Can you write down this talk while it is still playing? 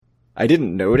I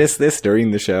didn't notice this during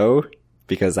the show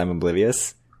because I'm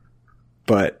oblivious,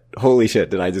 but holy shit,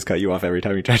 did I just cut you off every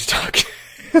time you tried to talk.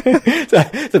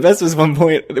 The best was one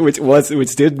point,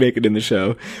 which did make it in the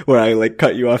show, where I like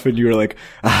cut you off and you were like,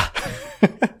 ah.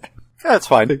 That's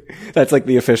fine. That's like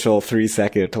the official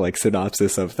 3-second like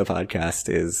synopsis of the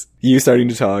podcast is you starting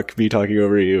to talk, me talking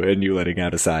over you, and you letting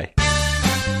out a sigh.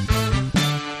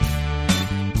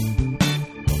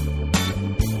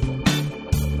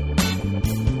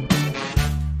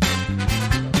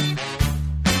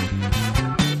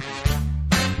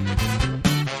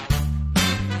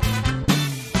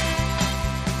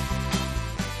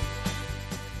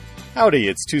 Howdy,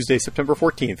 it's Tuesday, September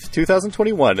 14th,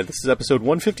 2021, and this is episode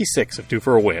 156 of Due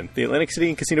for a Win, the Atlantic City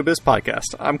and Casino Biz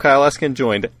podcast. I'm Kyle Eskin,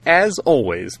 joined, as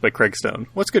always, by Craig Stone.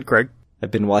 What's good, Craig?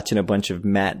 I've been watching a bunch of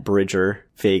Matt Bridger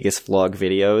Vegas vlog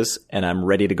videos, and I'm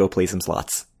ready to go play some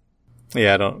slots.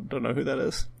 Yeah, I don't know who that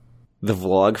is. The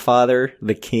vlog father,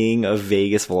 the king of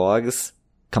Vegas vlogs.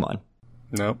 Come on.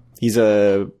 No. He's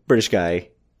a British guy.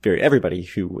 Everybody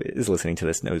who is listening to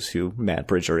this knows who Matt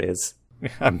Bridger is.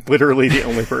 I'm literally the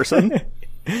only person.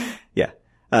 Yeah.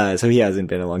 So he hasn't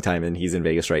been a long time, and he's in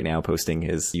Vegas right now posting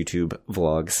his YouTube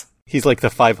vlogs. He's like the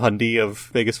 500 of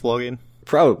Vegas vlogging?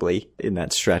 Probably in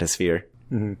that stratosphere.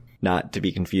 Mm-hmm. Not to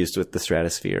be confused with the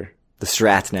Stratosphere. The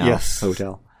Strat now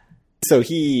Hotel. So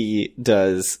he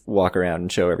does walk around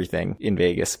and show everything in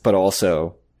Vegas, but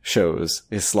also shows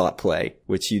his slot play,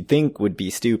 which you'd think would be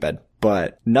stupid.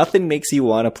 But nothing makes you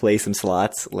want to play some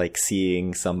slots like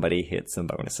seeing somebody hit some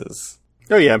bonuses.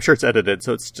 Oh yeah, I'm sure it's edited,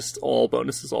 so it's just all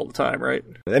bonuses all the time, right?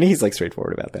 And he's like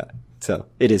straightforward about that. So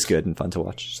it is good and fun to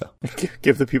watch. So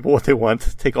give the people what they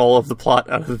want, take all of the plot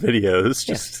out of the videos,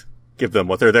 just give them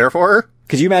what they're there for.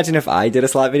 Could you imagine if I did a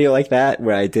slot video like that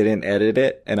where I didn't edit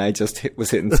it and I just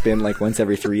was hitting spin like once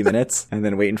every 3 minutes and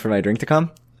then waiting for my drink to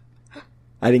come?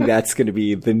 I think that's going to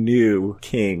be the new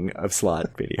king of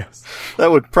slot videos.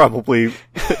 That would probably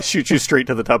shoot you straight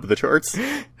to the top of the charts.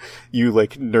 You,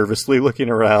 like, nervously looking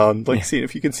around, like, seeing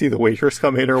if you can see the waitress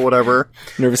come in or whatever.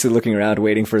 Nervously looking around,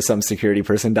 waiting for some security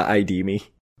person to ID me.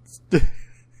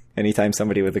 Anytime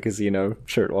somebody with a casino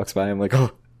shirt walks by, I'm like, oh,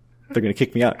 they're going to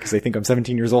kick me out because they think I'm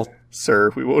 17 years old.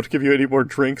 Sir, we won't give you any more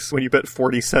drinks when you bet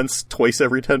 40 cents twice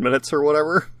every 10 minutes or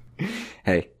whatever.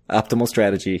 Hey, optimal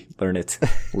strategy. Learn it.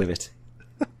 Live it.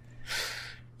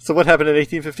 So what happened in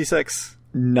 1856?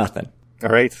 Nothing.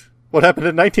 All right. What happened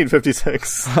in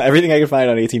 1956? Everything I could find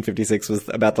on 1856 was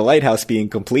about the lighthouse being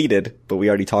completed, but we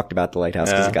already talked about the lighthouse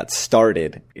because it got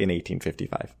started in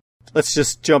 1855. Let's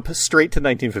just jump straight to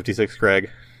 1956, Craig.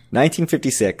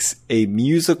 1956, a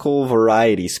musical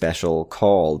variety special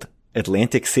called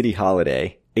Atlantic City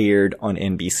Holiday aired on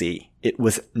NBC. It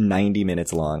was 90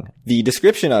 minutes long. The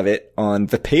description of it on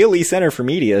the Paley Center for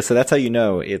Media, so that's how you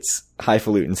know it's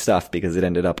highfalutin stuff because it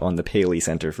ended up on the Paley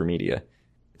Center for Media,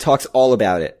 talks all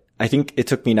about it. I think it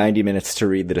took me 90 minutes to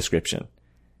read the description.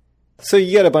 So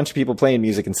you get a bunch of people playing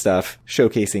music and stuff,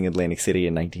 showcasing Atlantic City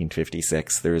in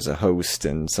 1956. There's a host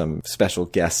and some special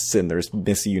guests, and there's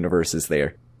Miss Universes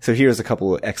there. So here's a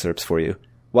couple of excerpts for you.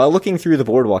 While looking through the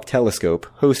boardwalk telescope,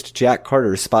 host Jack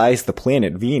Carter spies the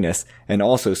planet Venus and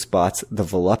also spots the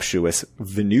voluptuous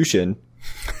Venusian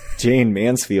Jane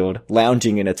Mansfield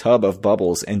lounging in a tub of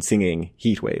bubbles and singing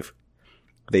Heatwave.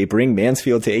 They bring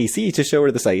Mansfield to AC to show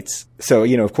her the sights. So,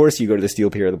 of course you go to the Steel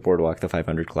Pier of the boardwalk, the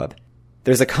 500 Club.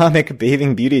 There's a comic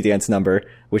bathing beauty dance number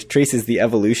which traces the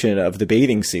evolution of the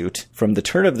bathing suit from the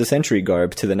turn of the century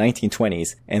garb to the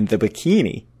 1920s and the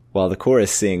bikini, while the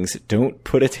chorus sings, "Don't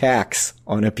put a tax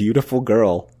on a beautiful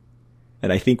girl."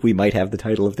 And I think we might have the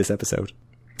title of this episode.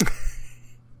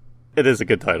 It is a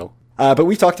good title. But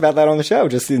we talked about that on the show,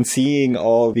 just in seeing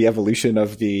all the evolution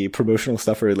of the promotional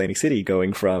stuff for Atlantic City,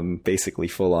 going from basically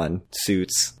full-on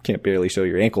suits, can't barely show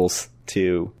your ankles,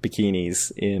 to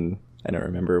bikinis in... I don't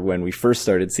remember when we first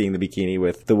started seeing the bikini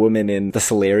with the woman in the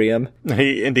solarium.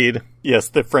 Indeed. Yes,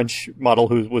 the French model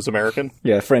who was American.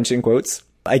 Yeah, French in quotes.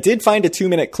 I did find a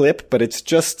 2-minute clip, but it's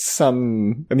just a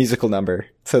musical number.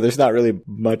 So there's not really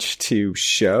much to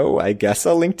show. I guess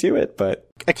I'll link to it, but...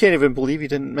 I can't even believe you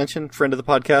didn't mention friend of the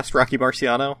podcast, Rocky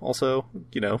Marciano, also,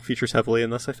 features heavily in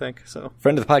this, I think, so...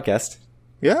 Friend of the podcast?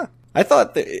 Yeah. I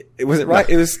thought that it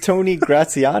was Tony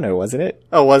Graziano, wasn't it?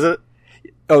 Oh, was it?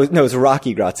 Oh, no, it was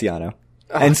Rocky Graziano.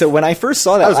 And so when I first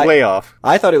saw that, I was way off.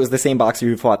 I thought it was the same boxer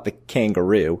who fought the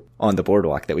kangaroo on the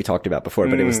boardwalk that we talked about before,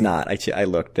 but it was not. I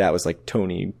looked. That was like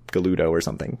Tony Galudo or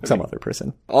something, some other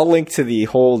person. I'll link to the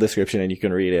whole description and you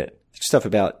can read it. Stuff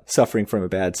about suffering from a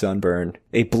bad sunburn,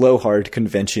 a blowhard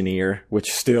conventioneer,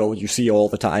 which still you see all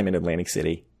the time in Atlantic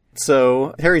City.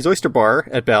 So, Harry's Oyster Bar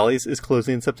at Bally's is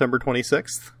closing September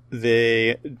 26th.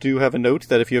 They do have a note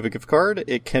that if you have a gift card,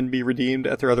 it can be redeemed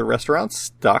at their other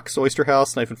restaurants. Doc's Oyster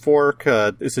House, Knife and Fork,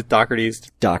 is it Doherty's?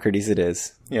 Doherty's it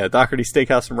is. Yeah, Doherty's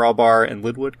Steakhouse and Raw Bar, and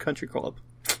Linwood Country Club.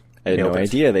 I had no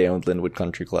idea they owned Linwood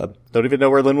Country Club. Don't even know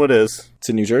where Linwood is. It's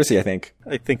in New Jersey, I think.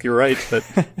 I think you're right, but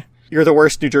you're the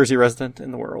worst New Jersey resident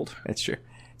in the world. That's true.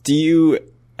 Do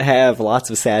you have lots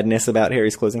of sadness about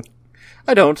Harry's closing?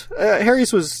 I don't.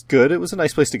 Harry's was good. It was a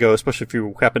nice place to go, especially if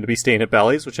you happen to be staying at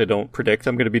Bally's, which I don't predict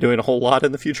I'm going to be doing a whole lot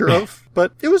in the future of.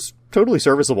 But it was totally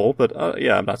serviceable, but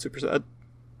yeah, I'm not super sad.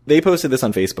 They posted this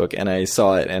on Facebook, and I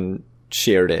saw it and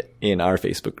shared it in our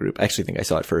Facebook group. I actually think I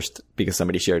saw it first because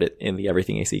somebody shared it in the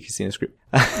Everything AC Casinos group.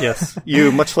 Yes.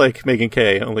 You, much like Megan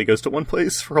Kay, only goes to one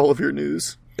place for all of your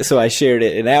news. So I shared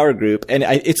it in our group, and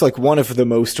it's like one of the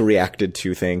most reacted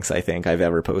to things I think I've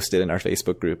ever posted in our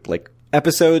Facebook group. Like,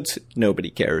 episodes, nobody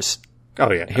cares.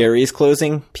 Oh, yeah. Harry's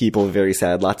closing, people very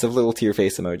sad, lots of little tear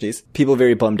face emojis. People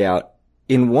very bummed out.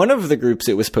 In one of the groups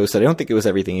it was posted, I don't think it was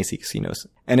Everything AC Casinos,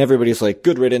 and everybody's like,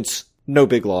 good riddance, no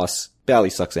big loss, Bally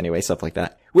sucks anyway, stuff like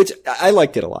that. Which, I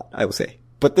liked it a lot, I will say.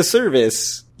 But the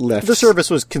service left... The service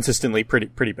was consistently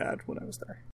pretty bad when I was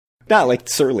there. Not like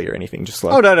surly or anything, just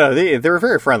slow. Oh, no, they were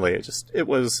very friendly. It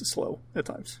was slow at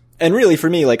times. And really, for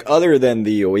me, like, other than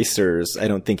the oysters, I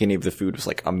don't think any of the food was,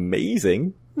 like,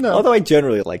 amazing. No. Although I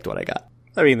generally liked what I got.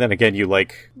 I mean, then again, you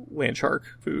like land shark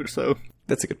food, so...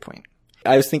 That's a good point.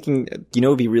 I was thinking, you know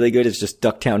what would be really good is just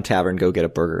Ducktown Tavern, go get a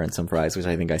burger and some fries, which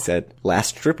I think I said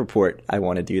last trip report I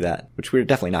want to do that, which we're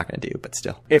definitely not going to do, but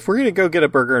still. If we're going to go get a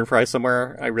burger and fries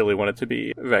somewhere, I really want it to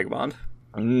be Vagabond.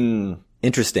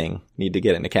 Interesting. Need to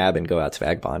get in a cab and go out to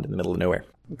Vagabond in the middle of nowhere.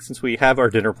 Since we have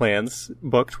our dinner plans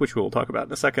booked, which we'll talk about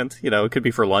in a second, it could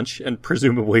be for lunch, and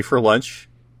presumably for lunch,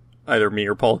 either me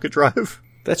or Paul could drive.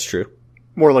 That's true.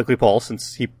 More likely Paul,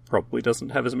 since he probably doesn't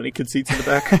have as many kid seats in the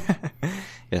back.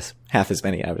 Yes, half as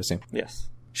many, I would assume. Yes.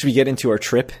 Should we get into our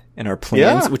trip and our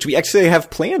plans? Yeah. Which we actually have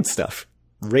planned stuff.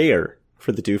 Rare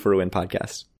for the Due for a Win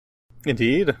podcast.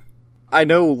 Indeed. I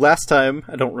know last time,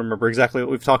 I don't remember exactly what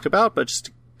we've talked about, but just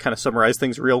to kind of summarize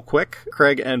things real quick,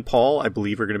 Craig and Paul, I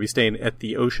believe, are going to be staying at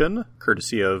the Ocean,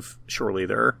 courtesy of surely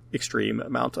their extreme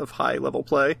amount of high-level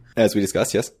play. As we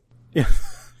discussed, yes. Yeah.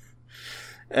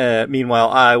 Meanwhile,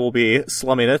 I will be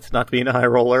slumming it, not being a high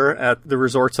roller, at the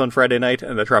resorts on Friday night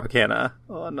and the Tropicana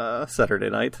on Saturday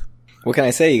night. What can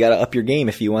I say? You gotta up your game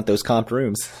if you want those comped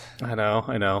rooms. I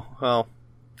know. Well,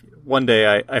 one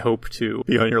day I hope to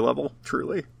be on your level,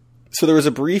 truly. So there was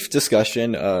a brief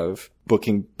discussion of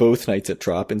booking both nights at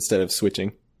Trop instead of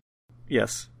switching.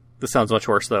 Yes. This sounds much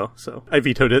worse, though, so I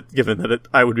vetoed it, given that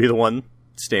I would be the one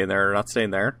staying there or not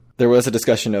staying there. There was a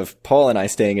discussion of Paul and I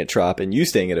staying at Trop and you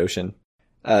staying at Ocean.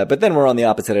 But then we're on the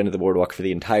opposite end of the boardwalk for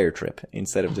the entire trip,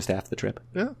 instead of just half the trip.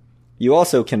 Yeah. You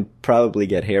also can probably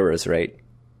get Harrah's, right?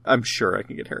 I'm sure I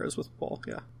can get Harrah's with Paul,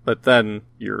 yeah. But then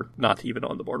you're not even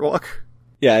on the boardwalk.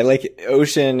 Yeah, like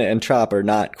Ocean and Trop are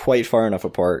not quite far enough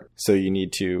apart, so you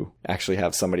need to actually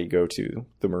have somebody go to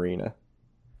the marina.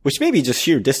 Which maybe just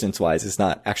sheer distance-wise is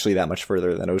not actually that much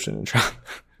further than Ocean and Trop.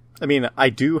 I mean,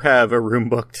 I do have a room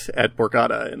booked at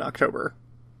Borgata in October.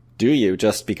 Do you?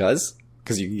 Just because?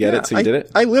 Because you could get it, so you did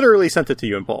it? I literally sent it to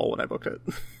you and Paul when I booked it.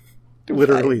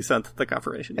 Literally sent the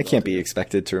confirmation. I can't be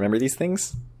expected to remember these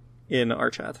things. In our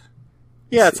chat.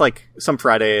 Yeah, it's like some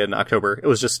Friday in October. It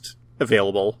was just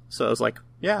available, so I was like,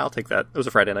 yeah, I'll take that. It was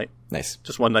a Friday night. Nice.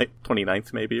 Just one night,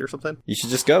 29th maybe or something. You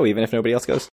should just go, even if nobody else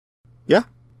goes. Yeah.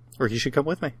 Or you should come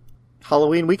with me.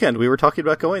 Halloween weekend, we were talking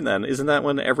about going then. Isn't that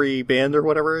when every band or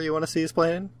whatever you want to see is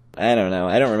playing? I don't know.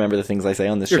 I don't remember the things I say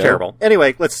on this show. You're terrible.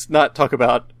 Anyway, let's not talk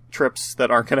about trips that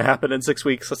aren't going to happen in 6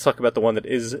 weeks. Let's talk about the one that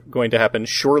is going to happen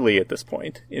surely at this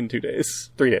point in 3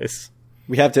 days.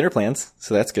 We have dinner plans,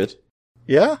 so that's good.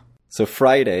 Yeah. So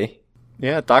Friday.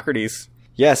 Yeah, Doherty's.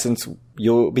 Yeah, since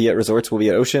you'll be at resorts, we'll be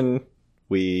at Ocean.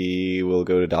 We will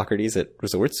go to Doherty's at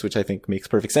resorts, which I think makes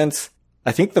perfect sense.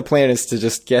 I think the plan is to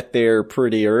just get there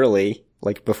pretty early,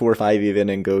 like before 5 even,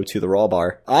 and go to the Raw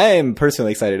Bar. I am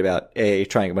personally excited about A,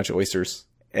 trying a bunch of oysters,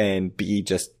 and B,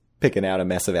 just picking out a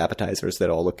mess of appetizers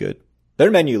that all look good. Their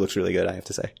menu looks really good, I have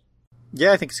to say.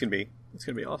 Yeah, I think it's gonna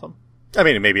be awesome. I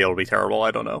mean, maybe it'll be terrible,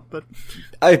 I don't know, but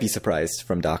I'd be surprised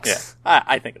from Doc's. Yeah,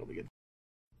 I think it'll be good.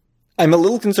 I'm a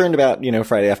little concerned about,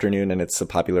 Friday afternoon and it's a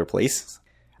popular place.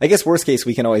 I guess worst case,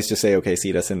 we can always just say, okay,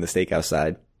 seat us in the steakhouse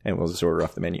side, and we'll just order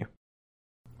off the menu.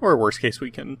 Or worst case,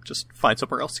 we can just find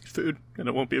somewhere else to get food, and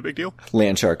it won't be a big deal.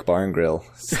 Landshark Bar and Grill.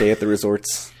 Stay at the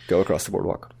resorts, go across the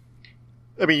boardwalk.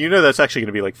 I mean, that's actually going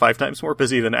to be like 5 times more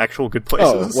busy than actual good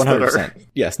places. Oh, 100%.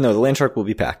 Yes, no, the Landshark will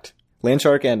be packed.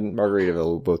 Landshark and Margaritaville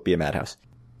will both be a madhouse.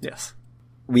 Yes.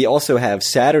 We also have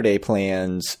Saturday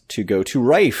plans to go to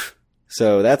Rife.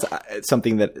 So that's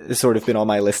something that has sort of been on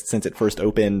my list since it first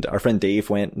opened. Our friend Dave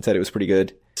went and said it was pretty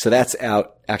good. So that's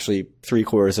out actually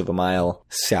 3/4 of a mile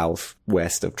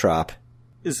southwest of Trop.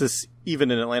 Is this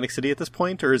even in Atlantic City at this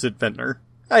point, or is it Ventnor?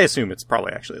 I assume it's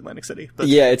probably actually Atlantic City. But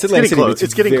yeah, it's Atlantic City. But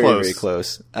it's getting very, close. very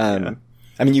close.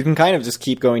 I mean, you can kind of just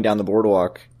keep going down the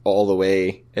boardwalk all the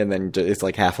way, and then it's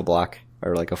like half a block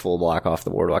or like a full block off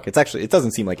the boardwalk. It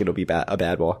doesn't seem like it'll be a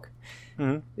bad walk.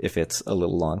 Mm-hmm. If it's a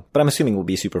little long, but I'm assuming we'll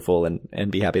be super full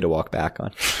and be happy to walk back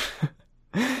on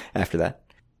after that.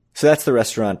 So that's the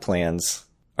restaurant plans.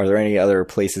 Are there any other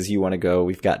places you want to go?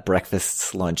 We've got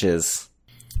breakfasts, lunches.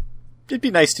 It'd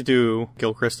be nice to do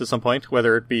Gilchrist at some point,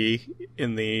 whether it be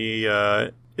in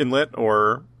the inlet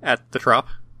or at the Trop.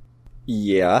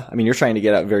 Yeah. I mean, you're trying to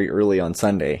get out very early on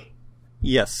Sunday.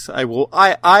 Yes, I will.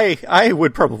 I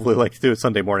would probably like to do it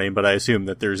Sunday morning, but I assume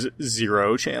that there's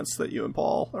zero chance that you and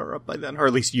Paul are up by then, or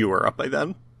at least you are up by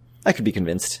then. I could be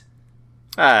convinced.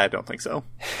 I don't think so.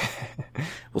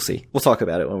 We'll see. We'll talk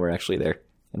about it when we're actually there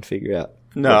and figure out.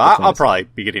 No, I'll probably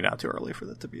be getting out too early for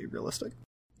that to be realistic.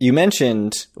 You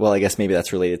mentioned, well, I guess maybe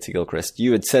that's related to Gilchrist.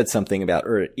 You had said something about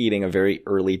eating a very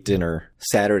early dinner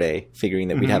Saturday, figuring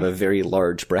that we'd have a very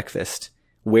large breakfast.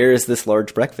 Where is this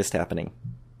large breakfast happening?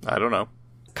 I don't know.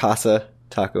 Casa,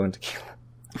 taco, and tequila.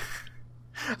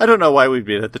 I don't know why we'd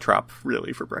be at the Trop,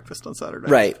 really, for breakfast on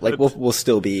Saturday. Right, like we'll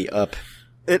still be up.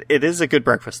 It is a good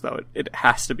breakfast, though. It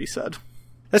has to be said.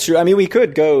 That's true. I mean, we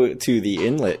could go to the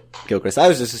Inlet Gilchrist. I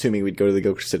was just assuming we'd go to the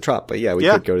Gilchrist at Trop, but yeah, we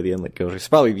could go to the Inlet Gilchrist.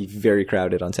 Probably be very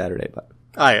crowded on Saturday, but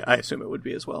I assume it would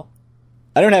be as well.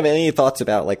 I don't have any thoughts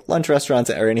about like lunch restaurants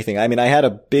or anything. I mean, I had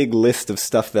a big list of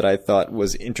stuff that I thought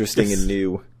was interesting and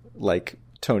new, like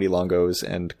Tony Longo's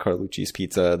and Carlucci's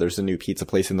Pizza. There's a new pizza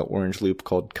place in the Orange Loop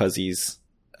called Cuzzy's.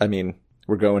 I mean,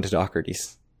 we're going to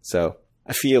Doherty's. So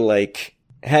I feel like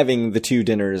having the two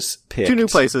dinners picked. 2 new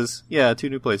places. Yeah, 2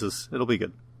 new places. It'll be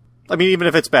good. I mean, even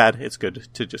if it's bad, it's good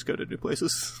to just go to new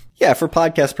places. Yeah, for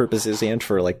podcast purposes and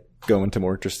for like going to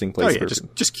more interesting places. Oh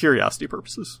yeah, just curiosity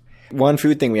purposes. One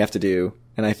food thing we have to do,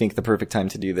 and I think the perfect time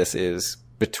to do this is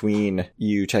between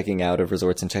you checking out of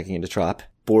resorts and checking into Trop,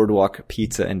 boardwalk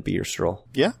pizza and beer stroll.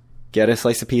 Yeah. Get a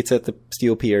slice of pizza at the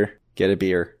Steel Pier, get a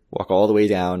beer, walk all the way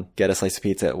down, get a slice of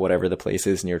pizza at whatever the place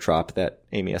is near Trop that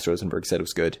Amy S. Rosenberg said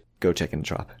was good. Go check in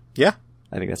Trop. Yeah.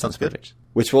 I think that sounds perfect. Good.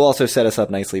 Which will also set us up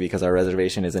nicely because our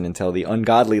reservation isn't until the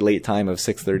ungodly late time of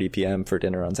 6:30 p.m. for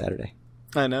dinner on Saturday.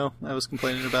 I know. I was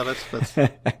complaining about it,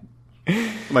 but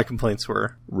my complaints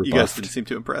were rebuffed. You guys didn't seem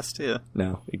too impressed. Yeah.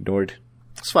 No, ignored.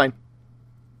 It's fine.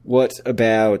 What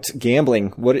about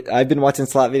gambling? I've been watching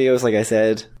slot videos, like I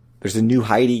said. There's a new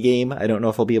Heidi game. I don't know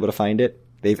if I'll be able to find it.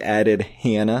 They've added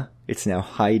Hannah. It's now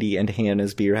Heidi and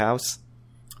Hannah's Beer House.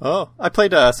 Oh, I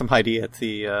played some Heidi at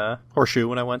the Horseshoe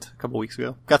when I went a couple weeks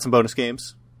ago. Got some bonus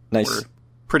games. Nice. Were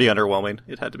pretty underwhelming,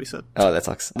 it had to be said. Oh, that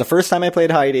sucks. The first time I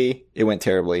played Heidi, it went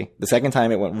terribly. The second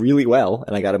time it went really well,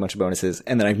 and I got a bunch of bonuses,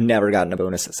 and then I've never gotten a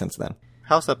bonus since then.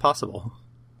 How's that possible?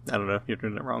 I don't know. You're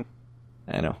doing it wrong.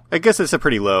 I know. I guess it's a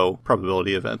pretty low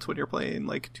probability event when you're playing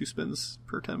like 2 spins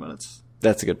per 10 minutes.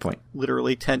 That's a good point.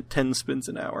 Literally 10 spins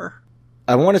an hour.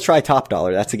 I want to try Top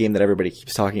Dollar. That's a game that everybody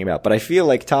keeps talking about, but I feel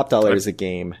like Top Dollar is a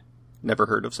game. Never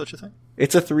heard of such a thing.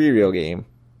 It's a 3-reel game.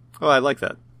 Oh, I like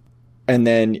that. And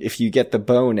then if you get the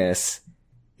bonus,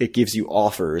 it gives you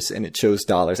offers and it shows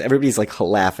dollars. Everybody's like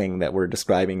laughing that we're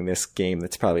describing this game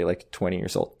that's probably like 20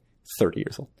 years old, 30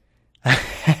 years old.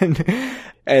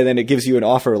 And then it gives you an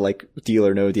offer, like deal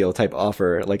or no deal type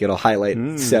offer. Like it'll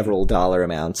highlight several dollar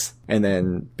amounts and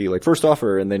then be like first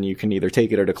offer. And then you can either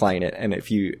take it or decline it. And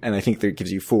and I think that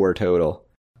gives you 4 total.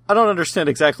 I don't understand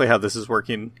exactly how this is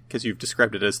working because you've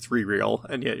described it as 3-reel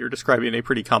and yet you're describing a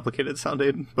pretty complicated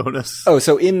sounding bonus. Oh,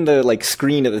 so in the like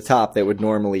screen at the top that would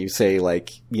normally say like,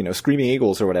 you know, Screaming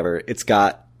Eagles or whatever, it's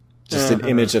got just an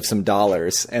image of some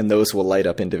dollars and those will light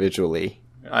up individually.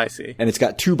 I see. And it's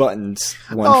got 2 buttons,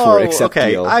 one for accept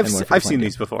deal and one for I've seen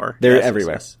these before. They're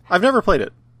everywhere. Yes. I've never played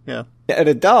it. Yeah. At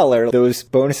 $1, those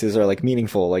bonuses are like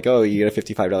meaningful. Like, oh, you get a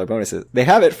 $55 bonuses. They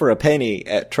have it for a penny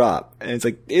at Trop. And it's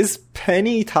like, is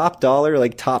penny top dollar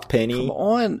like top penny? Come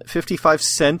on,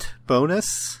 55-cent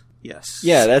bonus? Yes.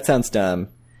 Yeah, that sounds dumb.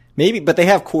 Maybe, but they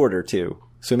have quarter too.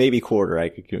 So maybe quarter I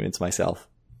could convince myself.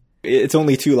 It's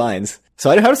only 2 lines. So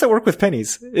how does that work with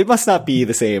pennies? It must not be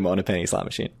the same on a penny slot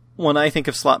machine. When I think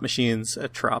of slot machines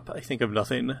at Trop, I think of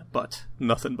nothing but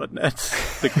net.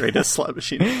 The greatest slot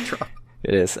machine at Trop.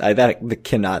 It is. That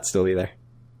cannot still be there.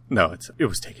 No, it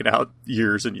was taken out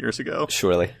years and years ago.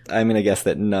 Surely. I'm going to guess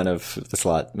that none of the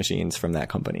slot machines from that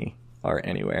company are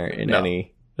anywhere in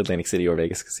any Atlantic City or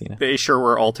Vegas Casino. They sure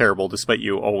were all terrible, despite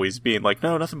you always being like,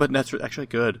 no, Nothing But Net's actually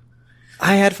good.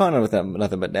 I had fun with them,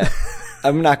 Nothing But Net.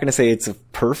 I'm not going to say it's a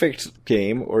perfect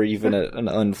game or even an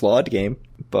unflawed game,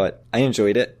 but I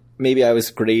enjoyed it. Maybe I was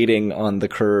grading on the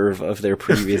curve of their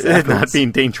previous efforts. Not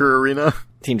being Danger Arena.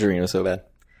 Danger Arena was so bad.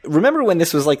 Remember when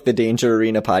this was like the Danger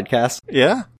Arena podcast?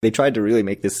 Yeah. They tried to really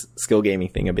make this skill gaming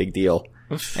thing a big deal,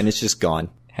 and it's just gone.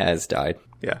 Has died.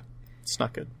 Yeah. It's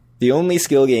not good. The only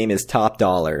skill game is Top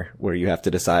Dollar, where you have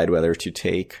to decide whether to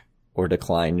take or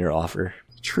decline your offer.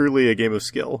 Truly a game of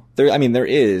skill. There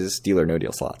is Deal or No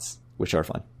Deal slots, which are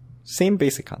fun. Same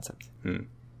basic concept.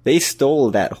 They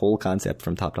stole that whole concept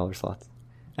from Top Dollar slots.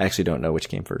 I actually don't know which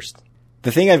came first.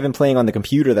 The thing I've been playing on the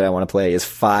computer that I want to play is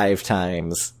 5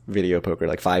 times video poker,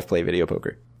 like 5-play video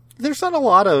poker. There's not a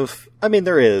lot of... I mean,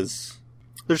 there is.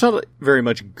 There's not very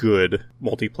much good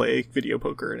multiplayer video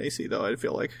poker in AC, though, I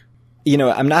feel like. You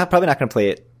know, I'm probably not going to play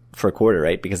it for a quarter,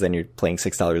 right? Because then you're playing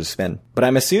 $6 a spin. But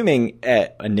I'm assuming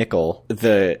at a nickel,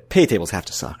 the pay tables have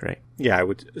to suck, right? Yeah, I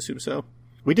would assume so.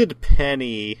 We did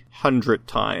penny 100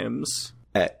 times.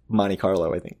 At Monte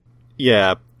Carlo, I think.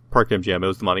 Yeah, Park MGM, it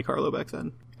was the Monte Carlo back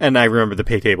then. And I remember the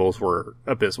pay tables were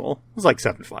abysmal. It was like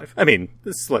 7-5. I mean,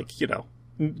 it's like, you know,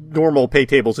 normal pay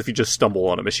tables if you just stumble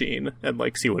on a machine and,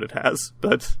 like, see what it has.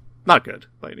 But not good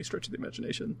by any stretch of the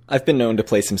imagination. I've been known to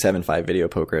play some 7-5 video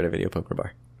poker at a video poker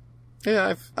bar.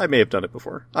 Yeah, I may have done it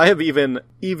before. I have even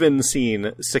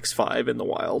seen 6-5 in the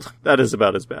wild. That is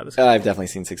about as bad as I've definitely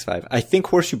seen 6-5. I think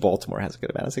Horseshoe Baltimore has a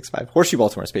good amount of 6-5. Horseshoe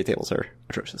Baltimore's pay tables are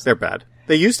atrocious. They're bad.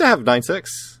 They used to have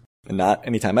 9-6. Not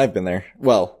any time I've been there.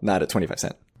 Well, not at 25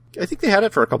 cents. I think they had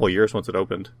it for a couple of years once it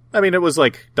opened. I mean, it was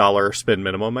like $1 spin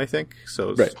minimum, I think.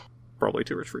 So it's probably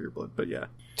too rich for your blood, but yeah.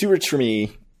 Too rich for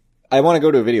me. I want to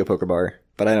go to a video poker bar,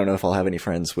 but I don't know if I'll have any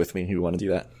friends with me who want to do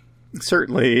that.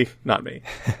 Certainly not me.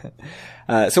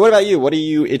 So what about you? What are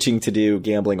you itching to do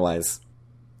gambling-wise?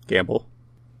 Gamble.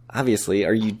 Obviously.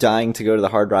 Are you dying to go to the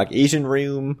Hard Rock Asian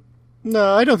Room?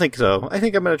 No, I don't think so. I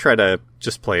think I'm going to try to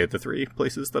just play at the 3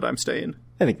 places that I'm staying.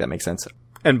 I think that makes sense.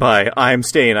 And by I'm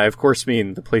staying, I of course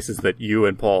mean the places that you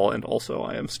and Paul and also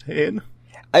I am staying.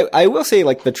 I will say,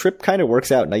 like, the trip kind of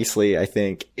works out nicely, I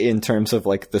think, in terms of,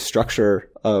 like, the structure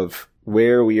of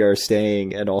where we are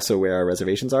staying and also where our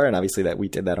reservations are. And obviously that we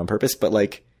did that on purpose, but,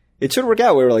 like, it should work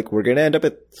out where, like, we're going to end up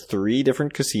at 3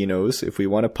 different casinos. If we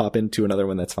want to pop into another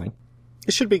one, that's fine.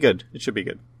 It should be good. It should be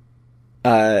good.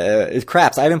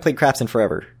 Craps. I haven't played craps in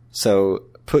forever. So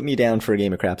put me down for a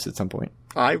game of craps at some point.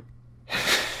 I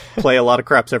play a lot of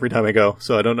craps every time I go,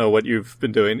 so I don't know what you've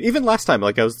been doing. Even last time,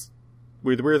 like,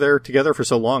 we were there together for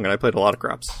so long, and I played a lot of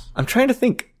craps. I'm trying to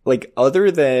think, like, other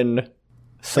than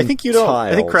some I think you don't.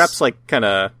 tiles. I think craps, like, kind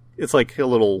of, it's like a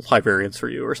little high variance for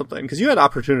you or something. Because you had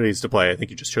opportunities to play, I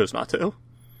think you just chose not to.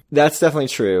 That's definitely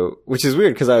true, which is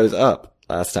weird because I was up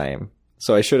last time.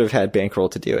 So I should have had bankroll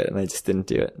to do it, and I just didn't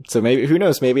do it. So maybe, who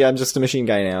knows, maybe I'm just a machine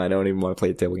guy now. I don't even want to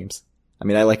play table games. I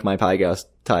mean, I like my Pygo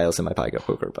tiles and my Pygo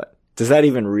poker, but does that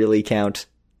even really count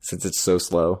since it's so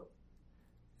slow?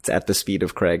 It's at the speed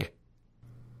of Craig.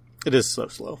 It is so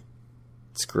slow.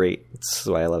 It's great. That's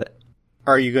why I love it.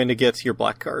 Are you going to get your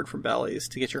black card from Bally's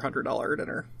to get your $100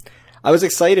 dinner? I was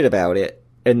excited about it,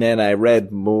 and then I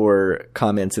read more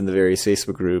comments in the various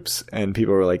Facebook groups, and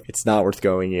people were like, it's not worth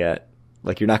going yet.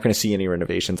 Like, you're not going to see any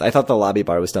renovations. I thought the lobby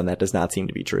bar was done. That does not seem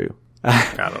to be true.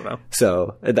 I don't know.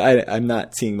 So I'm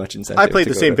not seeing much incentive. I played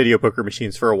the same video poker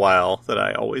machines for a while that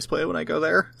I always play when I go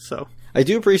there. So I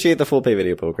do appreciate the full pay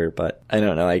video poker, but I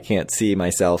don't know. I can't see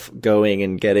myself going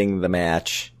and getting the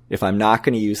match if I'm not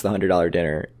going to use the $100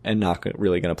 dinner and not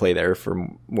really going to play there for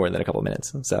more than a couple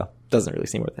minutes. So it doesn't really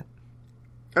seem worth it.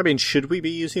 I mean, should we be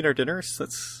using our dinners?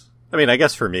 I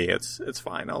guess for me, it's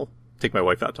fine. I'll take my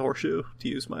wife out to Horseshoe to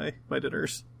use my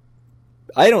dinners.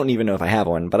 I don't even know if I have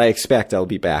one, but I expect I'll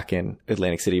be back in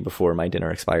Atlantic City before my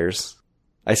dinner expires.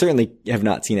 I certainly have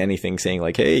not seen anything saying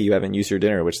like, hey, you haven't used your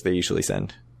dinner, which they usually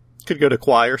send. Could go to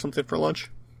Kauai or something for lunch.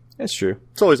 That's true.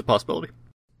 It's always a possibility.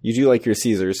 You do like your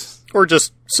Caesars. Or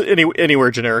just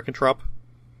anywhere generic and Trop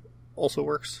also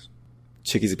works.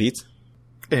 Chickies and Pete's?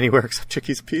 Anywhere except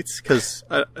Chickies and Pete's, because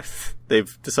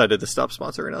they've decided to stop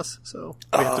sponsoring us, so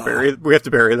we have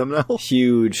to bury them now.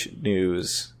 Huge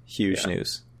news. Huge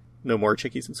news. No more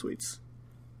Chickies and Sweets.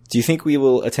 Do you think we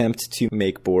will attempt to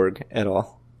make Borg at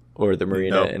all? Or the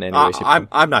marina in any way, shape, form?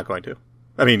 I'm not going to.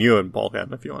 I mean, you and Paul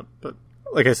can if you want, but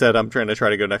like I said, I'm trying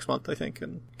to go next month, I think,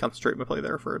 and concentrate my play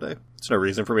there for a day. There's no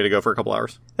reason for me to go for a couple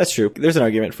hours. That's true. There's an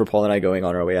argument for Paul and I going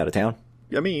on our way out of town.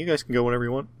 I mean, you guys can go whenever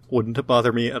you want. Wouldn't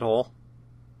bother me at all.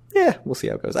 Yeah, we'll see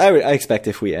how it goes. I expect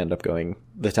if we end up going,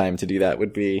 the time to do that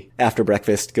would be after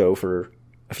breakfast, go for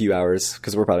a few hours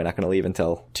because we're probably not going to leave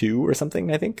until 2 or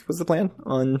something, I think was the plan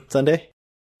on Sunday.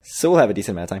 So we'll have a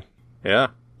decent amount of time. Yeah.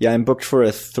 Yeah, I'm booked for a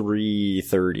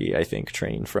 3:30, I think,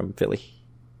 train from Philly.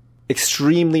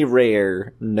 Extremely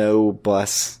rare no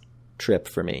bus trip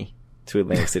for me to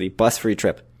Atlantic City. Bus-free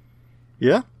trip.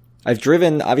 Yeah? I've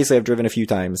driven a few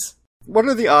times. What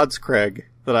are the odds, Craig,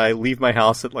 that I leave my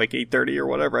house at like 8:30 or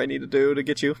whatever I need to do to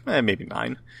get you? Maybe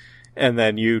 9. And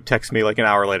then you text me like an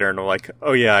hour later and are like,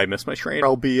 oh yeah, I missed my train.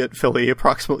 I'll be at Philly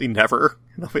approximately never.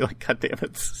 And I'll be like, God damn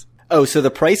it. Oh, so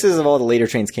the prices of all the later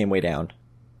trains came way down.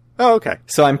 Oh, okay.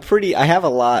 So I have a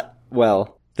lot,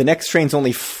 well, the next train's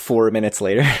only 4 minutes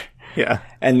later. Yeah.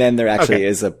 And then there actually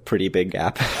is a pretty big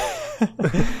gap.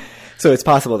 So it's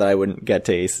possible that I wouldn't get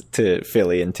to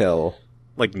Philly until...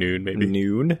 like noon, maybe.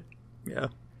 Noon? Yeah.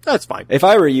 That's fine. If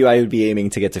I were you, I would be aiming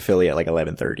to get to Philly at like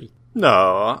 11:30.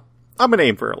 No, I'm gonna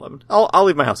aim for 11. I'll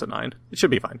leave my house at 9. It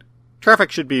should be fine.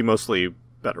 Traffic should be mostly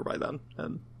better by then.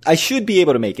 And I should be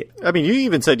able to make it. I mean, you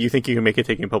even said you think you can make it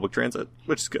taking public transit,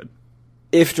 which is good.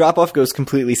 If drop-off goes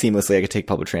completely seamlessly, I could take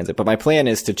public transit. But my plan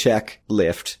is to check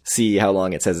Lyft, see how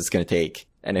long it says it's going to take.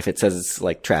 And if it says it's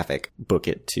like traffic, book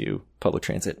it to public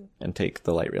transit and take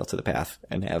the light rail to the path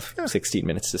and have 16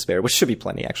 minutes to spare, which should be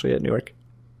plenty actually at Newark.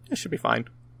 It should be fine.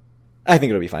 I think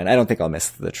it'll be fine. I don't think I'll miss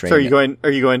the train. So are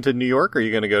you going to New York or are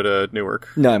you going to go to Newark?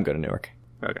 No, I'm going to Newark.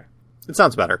 Okay. It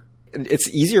sounds better. It's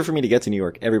easier for me to get to New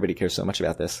York. Everybody cares so much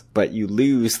about this. But you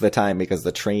lose the time because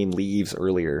the train leaves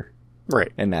earlier.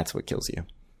 Right. And that's what kills you.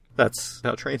 That's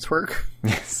how trains work.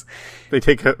 Yes. They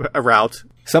take a route.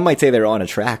 Some might say they're on a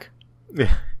track.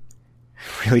 Yeah.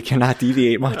 Really cannot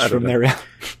deviate much from their route.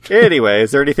 Anyway,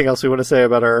 is there anything else we want to say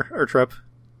about our trip?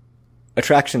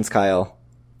 Attractions, Kyle.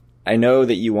 I know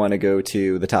that you want to go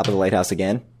to the top of the lighthouse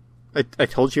again. I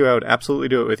told you I would absolutely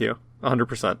do it with you.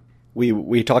 100%.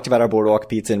 We talked about our boardwalk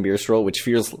pizza and beer stroll, which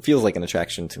feels like an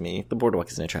attraction to me. The boardwalk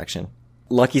is an attraction.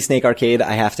 Lucky Snake Arcade,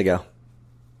 I have to go.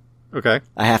 Okay.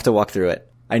 I have to walk through it.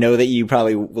 I know that you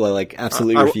probably will like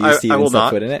absolutely refuse to even step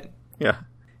foot in it. Yeah.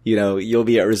 You know, you'll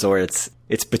be at resorts.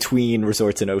 It's between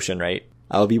resorts and ocean, right?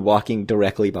 I'll be walking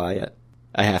directly by it.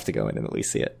 I have to go in and at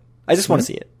least see it. I just want to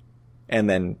see it. And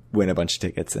then win a bunch of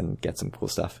tickets and get some cool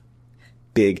stuff.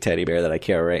 Big teddy bear that I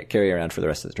carry around for the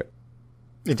rest of the trip.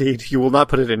 Indeed. You will not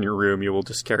put it in your room. You will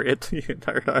just carry it the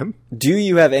entire time. Do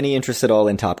you have any interest at all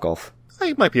in Topgolf?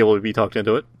 I might be able to be talked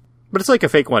into it. But it's like a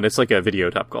fake one. It's like a video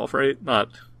Topgolf, right? Not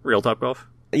real Topgolf.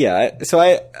 Yeah, so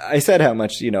I said how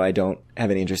much, I don't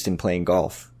have any interest in playing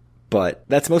golf. But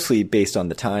that's mostly based on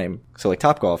the time. So like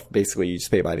Topgolf, basically you just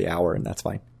pay by the hour and that's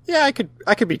fine. Yeah, I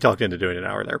could be talked into doing an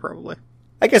hour there probably.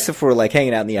 I guess if we're like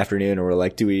hanging out in the afternoon or we're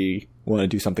like, do we want to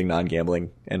do something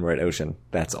non-gambling and we're at Ocean,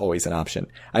 that's always an option.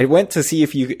 I went to see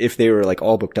if they were like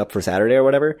all booked up for Saturday or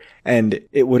whatever, and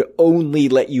it would only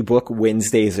let you book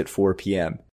Wednesdays at 4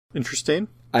 p.m. Interesting.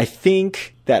 I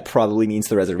think that probably means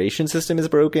the reservation system is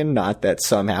broken, not that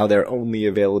somehow their only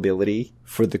availability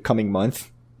for the coming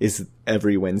month is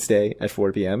every Wednesday at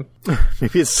 4 p.m.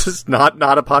 Maybe it's just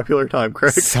not a popular time,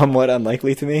 Craig. Somewhat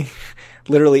unlikely to me.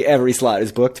 Literally every slot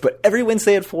is booked, but every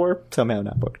Wednesday at 4, somehow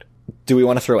not booked. Do we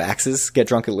want to throw axes? Get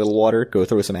drunk at Little Water? Go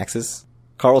throw some axes?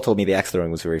 Carl told me the axe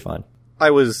throwing was very fun.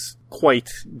 I was quite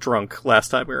drunk last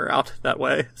time we were out that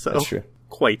way, so... That's true.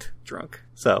 Quite drunk.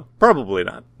 So, probably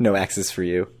not. No axes for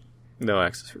you. No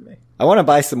axes for me. I want to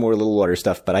buy some more Little Water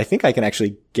stuff, but I think I can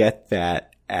actually get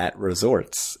that at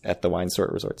resorts, at the Wine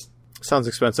Resort resorts. Sounds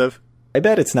expensive. I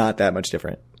bet it's not that much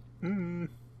different.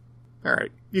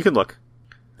 Alright, you can look.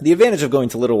 The advantage of going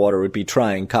to Little Water would be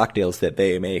trying cocktails that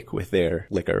they make with their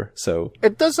liquor, so...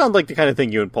 It does sound like the kind of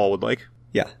thing you and Paul would like.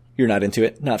 Yeah, you're not into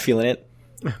it, not feeling it.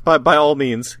 By all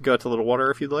means, go out to Little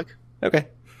Water if you'd like. Okay.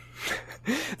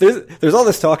 There's all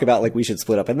this talk about like we should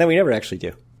split up, and then we never actually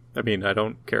do. I mean, I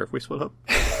don't care if we split up.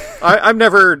 I'm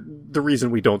never the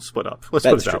reason we don't split up. Let's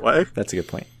put it that way. That's a good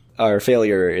point. Our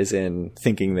failure is in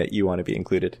thinking that you want to be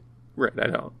included. Right, I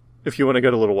don't. If you want to go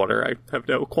to Little Water, I have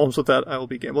no qualms with that. I will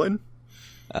be gambling.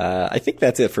 I think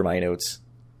that's it for my notes.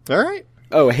 All right.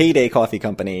 Oh, Heyday Coffee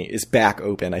Company is back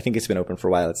open. I think it's been open for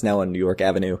a while. It's now on New York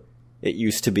Avenue. It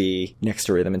used to be next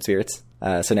to Rhythm and Spirits.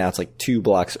 So now it's like 2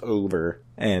 blocks over,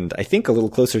 and I think a little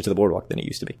closer to the boardwalk than it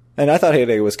used to be. And I thought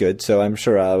Heyday was good, so I'm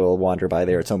sure I will wander by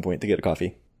there at some point to get a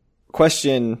coffee.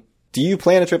 Question, do you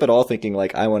plan a trip at all thinking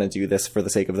like, I want to do this for the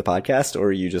sake of the podcast, or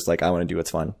are you just like, I want to do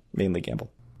what's fun, mainly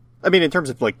gamble? I mean, in terms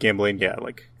of like gambling, yeah,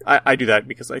 like I do that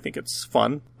because I think it's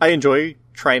fun. I enjoy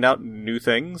trying out new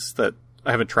things that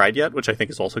I haven't tried yet, which I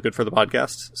think is also good for the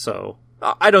podcast. So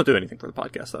I don't do anything for the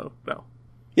podcast though. No.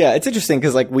 Yeah, it's interesting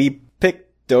because like we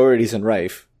picked Doherty's and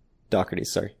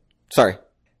Doherty's, sorry.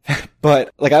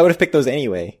 But like I would have picked those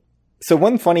anyway. So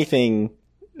one funny thing,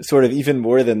 sort of even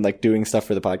more than like doing stuff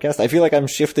for the podcast, I feel like I'm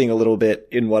shifting a little bit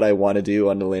in what I want to do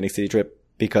on the Atlantic City trip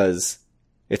because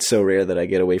it's so rare that I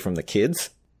get away from the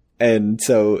kids. And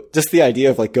so just the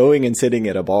idea of like going and sitting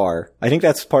at a bar, I think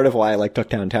that's part of why I like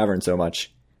Ducktown Tavern so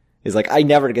much. Is like, I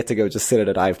never get to go just sit at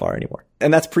a dive bar anymore.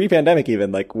 And that's pre-pandemic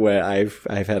even, like where I've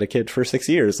had a kid for 6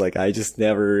 years. Like I just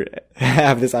never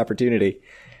have this opportunity.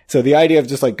 So the idea of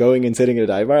just like going and sitting at a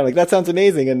dive bar, like that sounds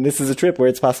amazing. And this is a trip where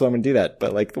it's possible I'm going to do that.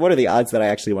 But like, what are the odds that I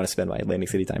actually want to spend my Atlantic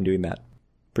City time doing that?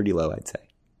 Pretty low, I'd say.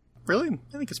 Really?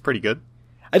 I think it's pretty good.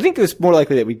 I think it was more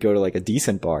likely that we'd go to like a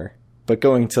decent bar, but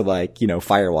going to like, you know,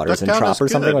 Firewaters and Trop or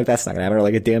something like that's not going to happen. Or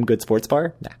like a damn good sports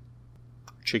bar. Nah.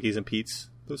 Chickies and Pete's.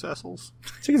 Those assholes.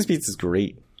 Chicken's Pizza is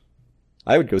great.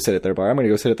 I would go sit at their bar. I'm going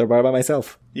to go sit at their bar by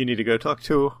myself. You need to go talk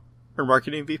to our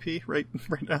marketing VP right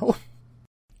now.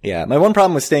 Yeah, my one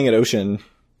problem with staying at Ocean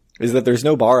is that there's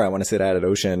no bar I want to sit at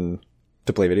Ocean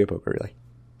to play video poker, really.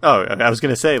 Oh, I was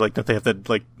going to say, like, don't they have that,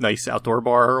 like, nice outdoor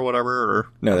bar or whatever? Or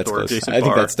no, that's close. I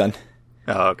think that's done.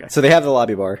 Oh, okay. So they have the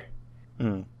lobby bar.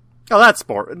 Mm. Oh, that's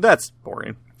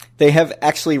boring. They have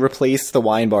actually replaced the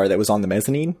wine bar that was on the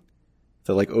mezzanine.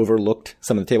 That like overlooked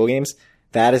some of the table games.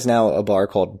 That is now a bar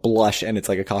called Blush, and it's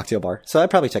like a cocktail bar. So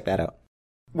I'd probably check that out.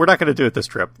 We're not going to do it this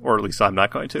trip, or at least I'm not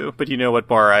going to. But you know what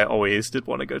bar I always did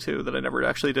want to go to that I never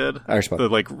actually did? Irish Pub. The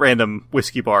like random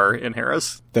whiskey bar in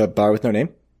Harris. The bar with no name?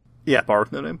 Yeah, bar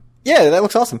with no name. Yeah, that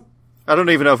looks awesome. I don't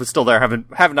even know if it's still there.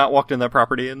 Have not walked in that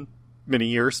property in many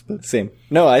years. But same.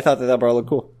 No, I thought that bar looked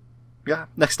cool. Yeah,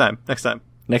 next time. Next time,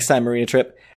 marina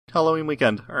trip. Halloween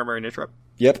weekend, our marina trip.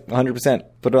 Yep, 100%.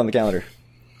 Put it on the calendar.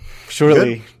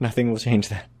 Surely Good. Nothing will change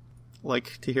that.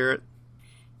 Like to hear it.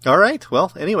 All right.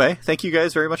 Well, anyway, thank you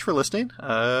guys very much for listening.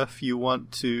 If you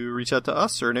want to reach out to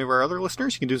us or any of our other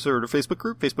listeners, you can do so at our Facebook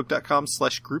group,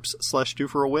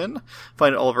 facebook.com/groups/do-for-a-win.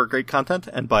 Find all of our great content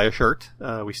and buy a shirt.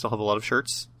 We still have a lot of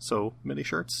shirts, so many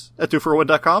shirts at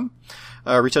doforawin.com.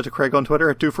 Reach out to Craig on Twitter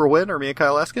at doforawin or me and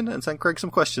Kyle Askin, and send Craig some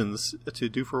questions to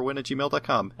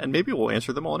doforawin@gmail.com, and maybe we'll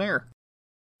answer them on air.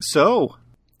 So.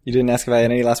 You didn't ask if I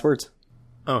had any last words.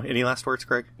 Oh, any last words,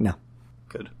 Craig? No.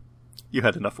 Good. You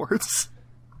had enough words.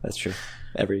 That's true.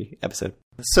 Every episode.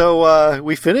 So,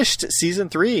 we finished season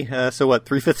 3. So what,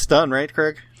 3/5 done, right,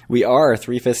 Craig? We are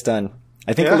 3/5 done.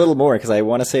 I think a little more, because I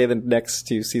want to say the next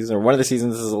 2 seasons, or one of the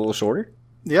seasons is a little shorter.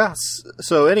 Yes.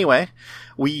 So anyway,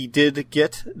 we did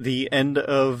get the end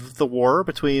of the war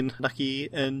between Nucky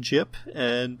and Jip,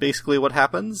 and basically what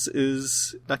happens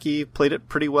is Nucky played it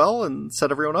pretty well and set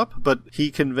everyone up, but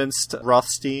he convinced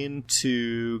Rothstein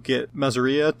to get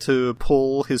Mazaria to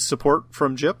pull his support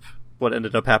from Jip. What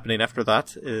ended up happening after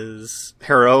that is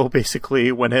Harrow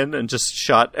basically went in and just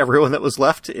shot everyone that was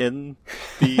left in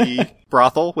the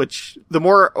brothel, which the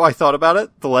more I thought about it,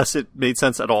 the less it made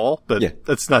sense at all, but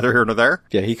that's neither here nor there.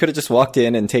 Yeah, he could have just walked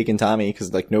in and taken Tommy,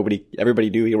 because like everybody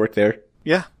knew he worked there.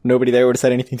 Yeah. Nobody there would have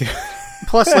said anything to him.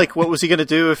 Plus, like, what was he going to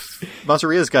do if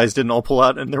Mazaria's guys didn't all pull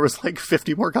out and there was like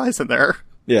 50 more guys in there?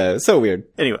 Yeah, it's so weird.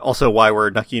 Anyway, also why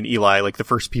were Nucky and Eli like the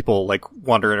first people like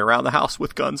wandering around the house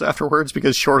with guns afterwards?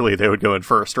 Because surely they would go in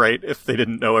first, right? If they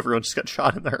didn't know everyone just got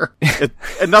shot in there.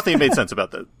 And nothing made sense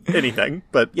about anything.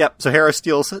 But so Harrow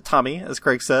steals Tommy, as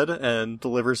Craig said, and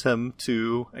delivers him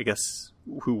to, I guess,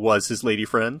 who was his lady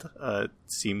friend. It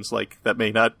seems like that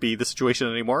may not be the situation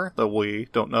anymore, though we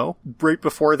don't know. Right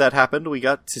before that happened, we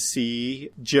got to see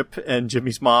Jip and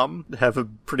Jimmy's mom have a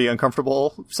pretty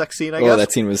uncomfortable sex scene, I guess. Oh,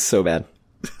 that scene was so bad.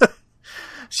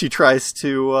 She tries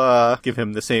to give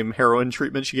him the same heroin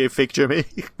treatment she gave fake Jimmy.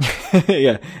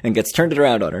 Yeah, and gets turned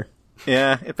around on her.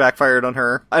 Yeah, it backfired on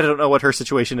her. I don't know what her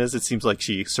situation is. It seems like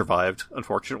she survived,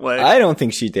 unfortunately. I don't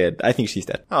think she did. I think she's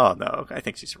dead. Oh, no. I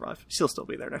think she survived. She'll still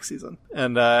be there next season.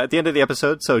 And at the end of the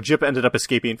episode, so Jip ended up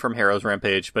escaping from Harrow's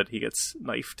rampage, but he gets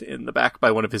knifed in the back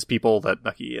by one of his people that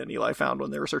Nucky and Eli found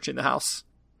when they were searching the house.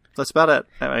 That's about it.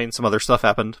 I mean, some other stuff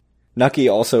happened. Nucky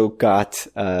also got...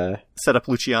 set up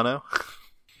Luciano.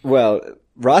 Well,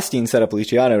 Rothstein set up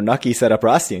Luciano. Nucky set up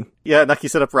Rothstein. Yeah, Nucky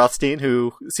set up Rothstein,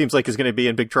 who seems like is going to be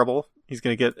in big trouble. He's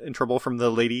going to get in trouble from the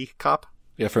lady cop.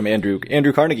 Yeah, from Andrew.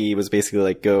 Andrew Carnegie was basically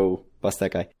like, go bust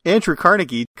that guy. Andrew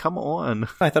Carnegie? Come on.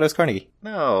 I thought it was Carnegie.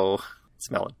 No. It's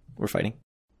Mellon. We're fighting.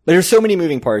 There's so many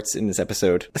moving parts in this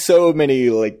episode. So many,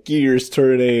 like, gears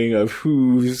turning of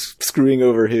who's screwing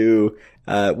over who.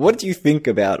 What do you think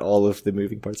about all of the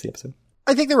moving parts of the episode?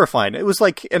 I think they were fine. It was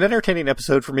like an entertaining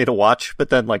episode for me to watch, but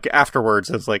then like afterwards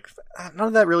I was like, none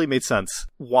of that really made sense.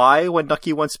 Why, when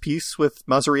Nucky wants peace with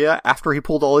Mazaria, after he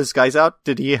pulled all his guys out,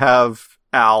 did he have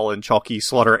Al and Chalky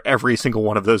slaughter every single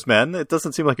one of those men? It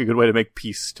doesn't seem like a good way to make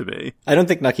peace to me. I don't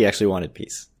think Nucky actually wanted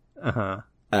peace. Uh-huh.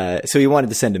 So he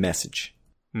wanted to send a message.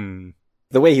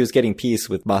 The way he was getting peace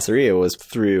with Masseria was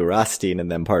through Rothstein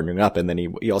and them partnering up, and then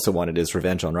he also wanted his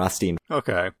revenge on Rothstein.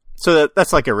 Okay. So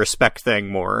that's like a respect thing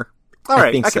more. All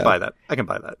right, I can so. buy that. I can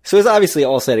buy that. So it's obviously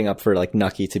all setting up for like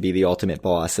Nucky to be the ultimate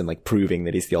boss and like proving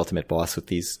that he's the ultimate boss with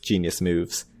these genius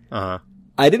moves. Uh-huh.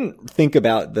 I didn't think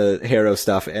about the Harrow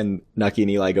stuff and Nucky and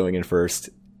Eli going in first.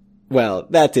 Well,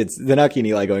 that did. The Nucky and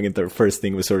Eli going in the first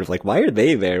thing was sort of like, why are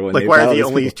they there? When like, why are the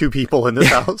only two people in this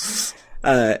house?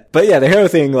 But yeah, the Harrow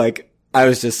thing, like, I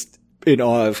was just in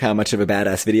awe of how much of a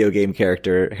badass video game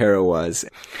character Harrow was.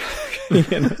 He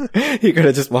could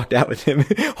have just walked out with him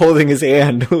holding his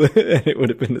hand and it would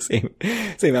have been the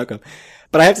same outcome.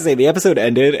 But I have to say, the episode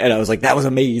ended and I was like, that was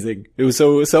amazing. It was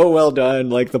so well done.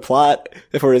 Like, the plot,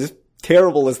 for as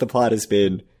terrible as the plot has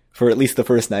been for at least the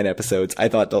first 9 episodes, I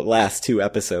thought the last 2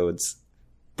 episodes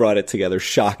brought it together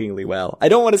shockingly well. I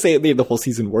don't want to say it made the whole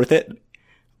season worth it,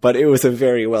 but it was a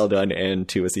very well done end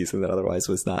to a season that otherwise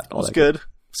was not all that good.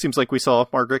 Seems like we saw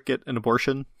Margaret get an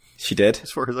abortion. She did.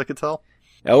 As far as I could tell.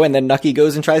 Oh, and then Nucky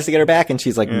goes and tries to get her back, and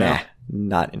she's like, nah,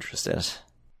 not interested.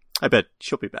 I bet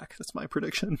she'll be back. That's my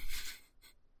prediction.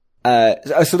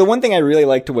 So the one thing I really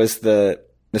liked was the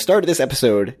start of this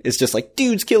episode is just like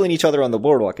dudes killing each other on the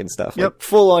boardwalk and stuff. Yep. Like,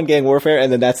 full on gang warfare,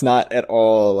 and then that's not at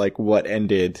all like what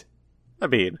ended. I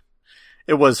mean,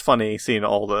 it was funny seeing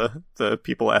all the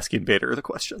people asking Vader the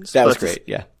questions. That was great,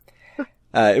 yeah.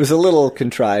 It was a little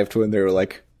contrived when they were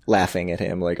like laughing at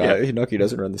him, like, Nucky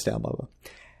doesn't run this down, blah, blah.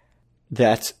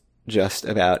 That's just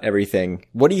about everything.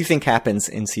 What do you think happens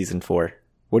in season 4?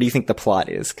 What do you think the plot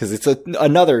is? Because it's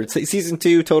another season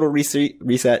 2 total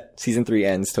reset. Season 3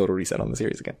 ends total reset on the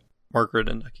series again. Margaret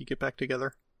and Nucky get back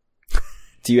together.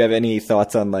 Do you have any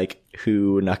thoughts on like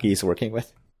who Nucky's working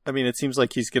with? I mean, it seems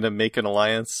like he's going to make an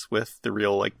alliance with the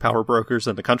real like power brokers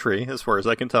in the country, as far as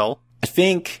I can tell. I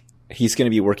think he's going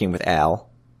to be working with Al.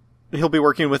 He'll be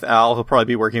working with Al. He'll probably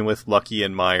be working with Lucky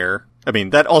and Meyer. I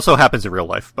mean, that also happens in real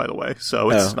life, by the way,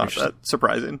 so it's not that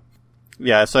surprising.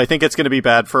 Yeah, so I think it's going to be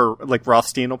bad for, like,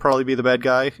 Rothstein will probably be the bad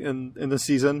guy in this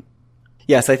season.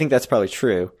 Yes, I think that's probably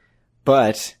true.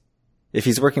 But if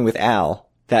he's working with Al,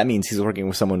 that means he's working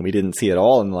with someone we didn't see at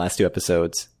all in the last 2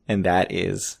 episodes, and that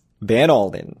is Van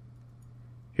Alden,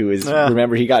 who is,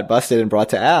 remember, he got busted and brought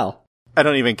to Al. I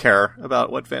don't even care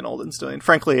about what Van Alden's doing.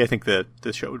 Frankly, I think that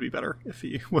this show would be better if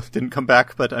he didn't come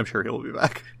back, but I'm sure he'll be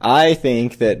back. I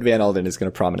think that Van Alden is going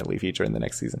to prominently feature in the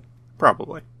next season.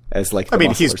 Probably. As like, I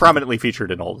mean, he's prominently featured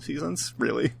in all the seasons,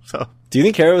 really. So, do you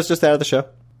think Harrow is just out of the show?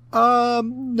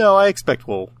 No, I expect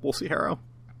we'll see Harrow.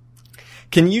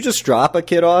 Can you just drop a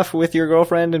kid off with your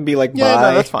girlfriend and be like, bye? Yeah,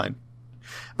 no, that's fine.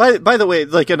 By the way,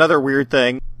 like, another weird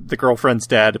thing, the girlfriend's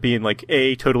dad being, like,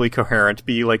 A, totally coherent,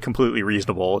 B, like, completely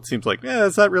reasonable. It seems like,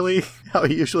 is that really how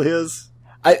he usually is?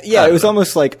 It was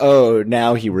almost like, oh,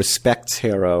 now he respects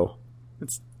Harrow.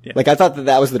 Like, I thought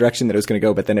that was the direction that it was going to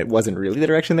go, but then it wasn't really the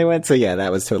direction they went. So yeah,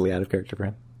 that was totally out of character for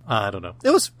him. I don't know.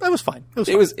 It was fine.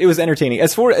 It was entertaining.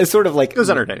 As sort of like, it was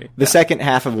entertaining. The second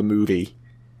half of a movie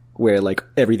where like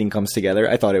everything comes together.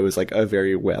 I thought it was like a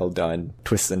very well done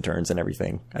twists and turns and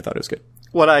everything. I thought it was good.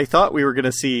 What I thought we were going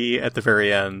to see at the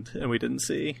very end, and we didn't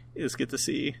see, is get to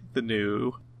see the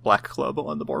new Black Club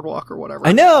on the boardwalk or whatever.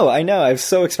 I know. I was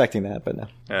so expecting that, but no.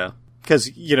 Yeah.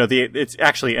 Because, you know, it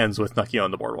actually ends with Nucky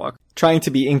on the boardwalk. Trying to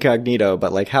be incognito,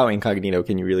 but like how incognito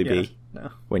can you really be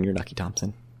when you're Nucky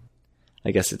Thompson?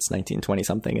 I guess it's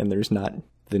 1920-something and there's not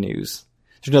the news.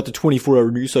 There's not the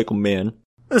 24-hour news cycle, man.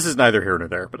 This is neither here nor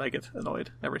there, but I get annoyed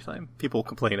every time people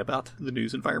complain about the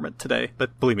news environment today.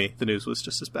 But believe me, the news was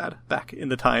just as bad back in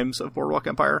the times of Boardwalk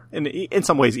Empire, and in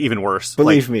some ways even worse.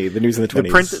 Believe me, the news in the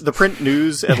 20s. The print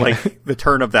news at like the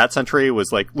turn of that century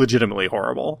was like legitimately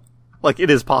horrible. Like,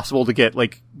 it is possible to get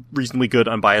like reasonably good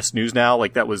unbiased news now.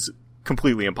 Like, that was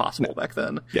completely impossible back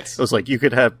then. Yes. It was like you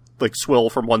could have like swill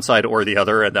from one side or the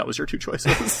other, and that was your 2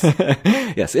 choices.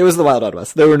 Yes, it was the Wild Wild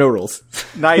West. There were no rules.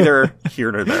 Neither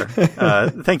here nor there.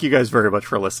 Thank you guys very much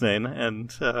for listening,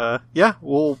 and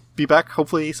we'll be back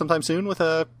hopefully sometime soon with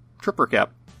a trip recap.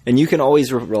 And you can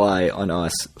always rely on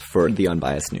us for the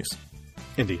unbiased news.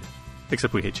 Indeed.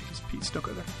 Except we hate Chickie's Pete's. Don't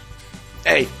go there.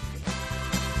 Hey!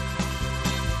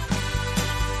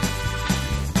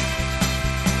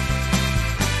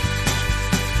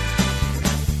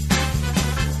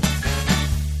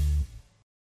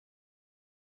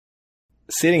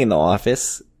 Sitting in the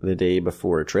office the day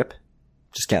before a trip,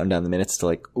 just counting down the minutes to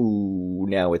like, ooh,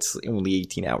 now it's only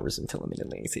 18 hours until I'm in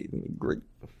Atlantic. Great.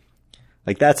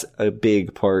 Like, that's a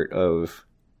big part of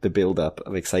the buildup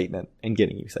of excitement and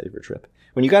getting you excited for a trip.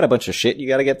 When you got a bunch of shit you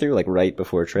got to get through, like right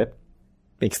before a trip,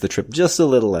 makes the trip just a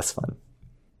little less fun.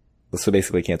 So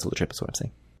basically cancel the trip is what I'm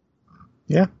saying.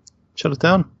 Yeah. Shut it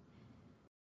down.